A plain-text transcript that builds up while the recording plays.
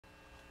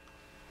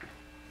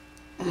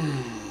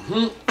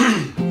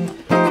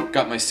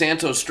Got my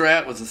Santo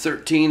Strat with the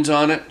 13s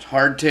on it.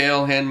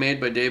 Hardtail,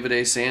 handmade by David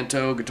A.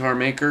 Santo, guitar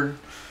maker.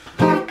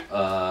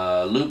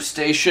 Loop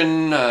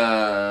station,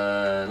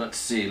 let's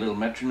see, little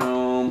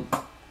metronome.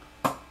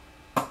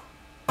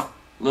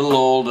 Little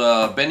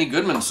old Benny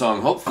Goodman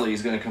song. Hopefully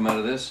he's going to come out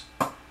of this.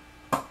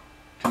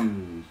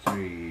 2,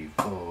 3,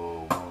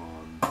 4,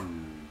 1,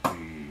 2,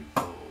 3,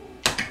 4,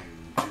 1,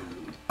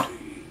 2,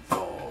 3,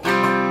 4.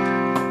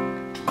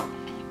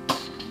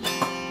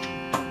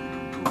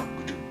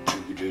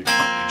 Did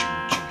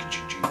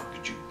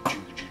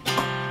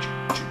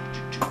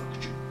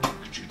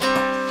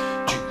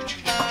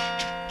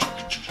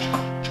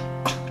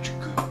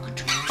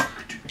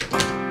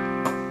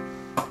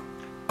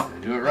I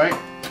do it right?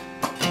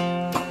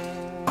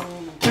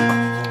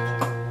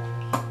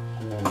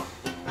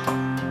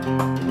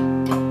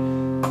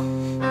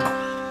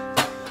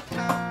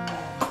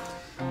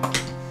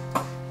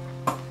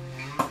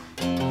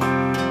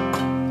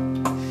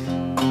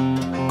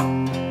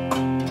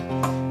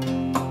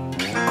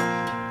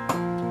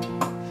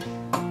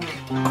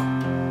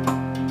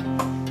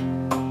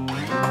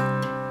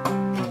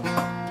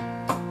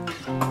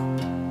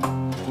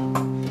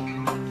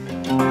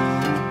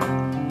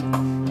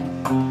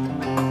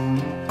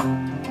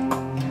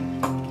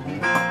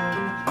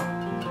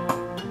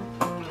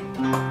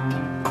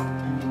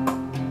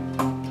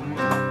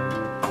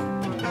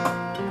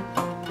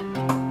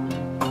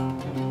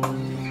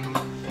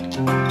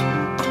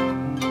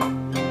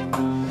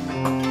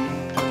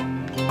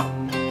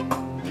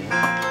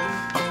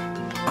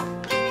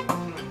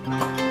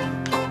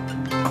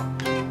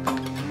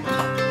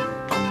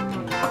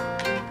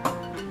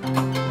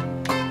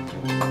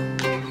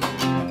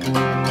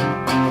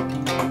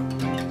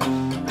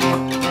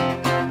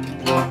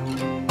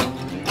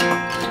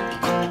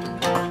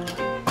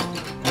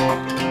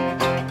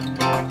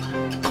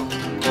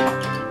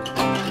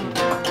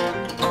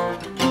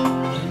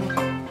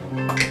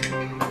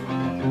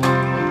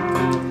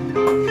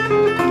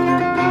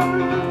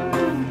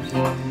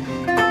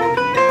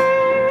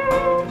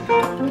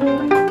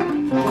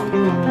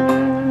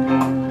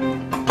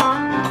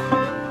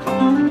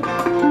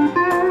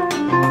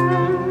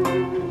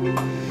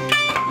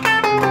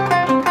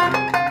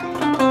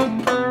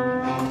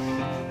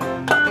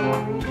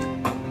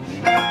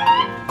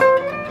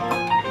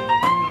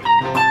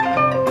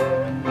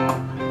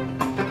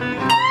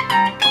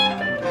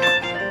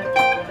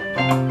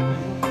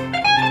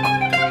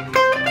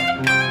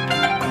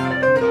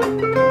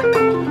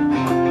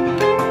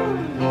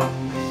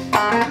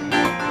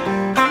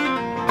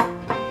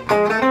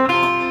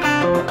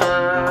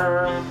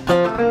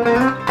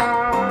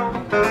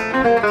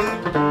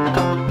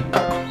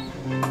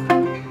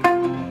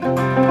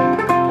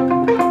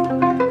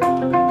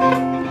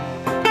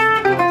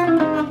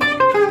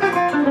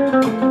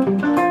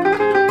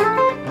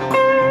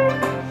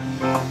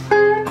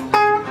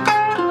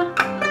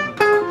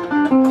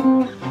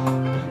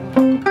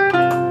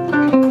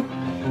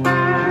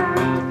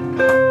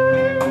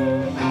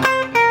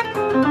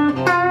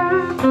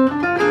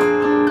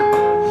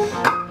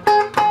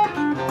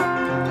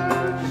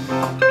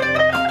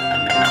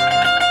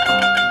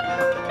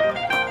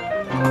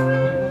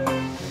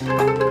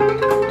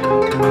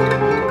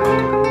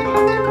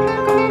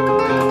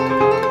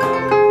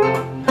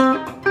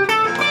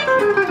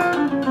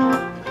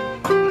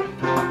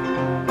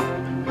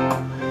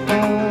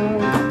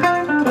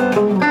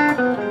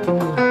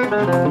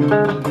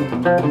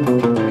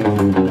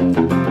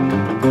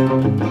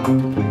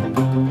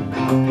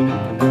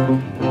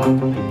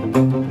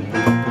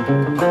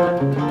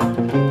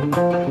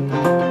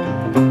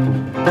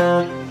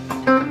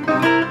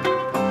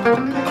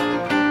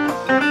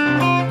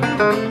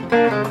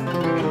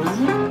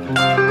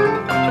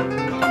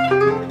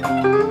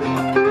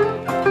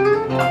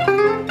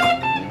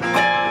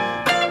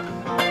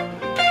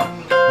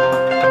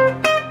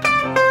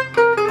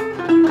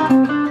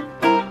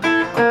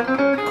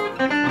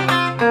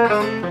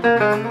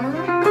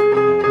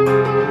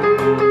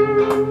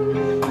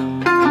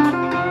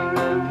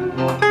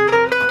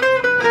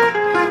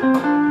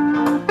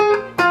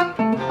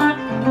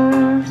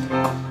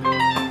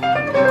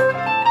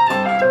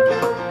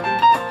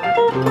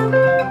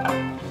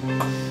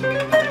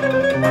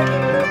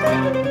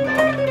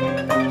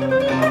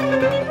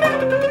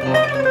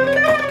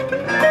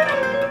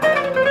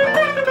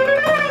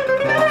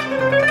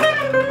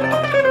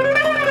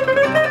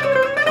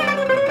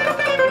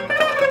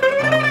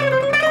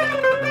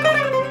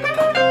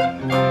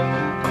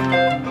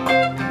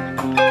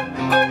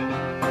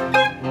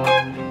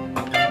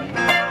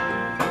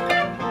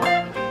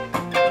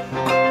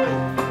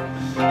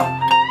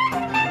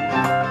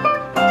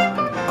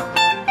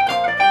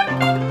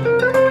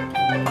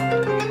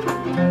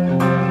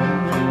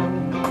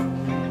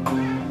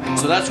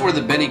 So that's where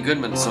the Benny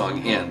Goodman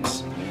song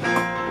ends.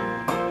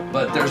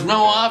 But there's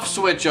no off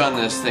switch on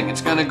this thing.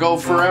 It's gonna go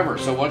forever.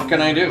 So what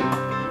can I do?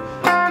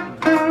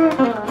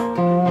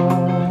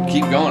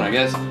 Keep going, I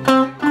guess.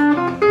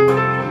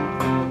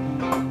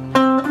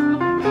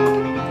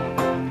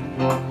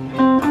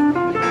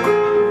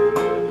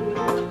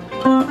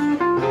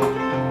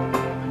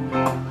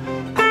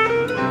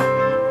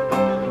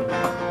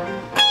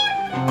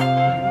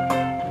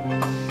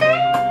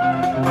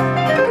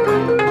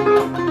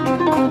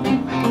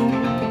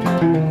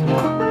 So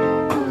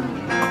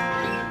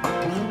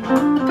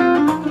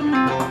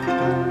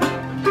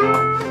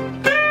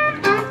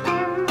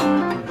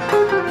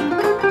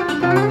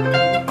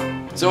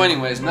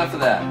anyways, enough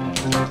of that.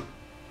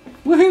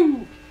 Woohoo!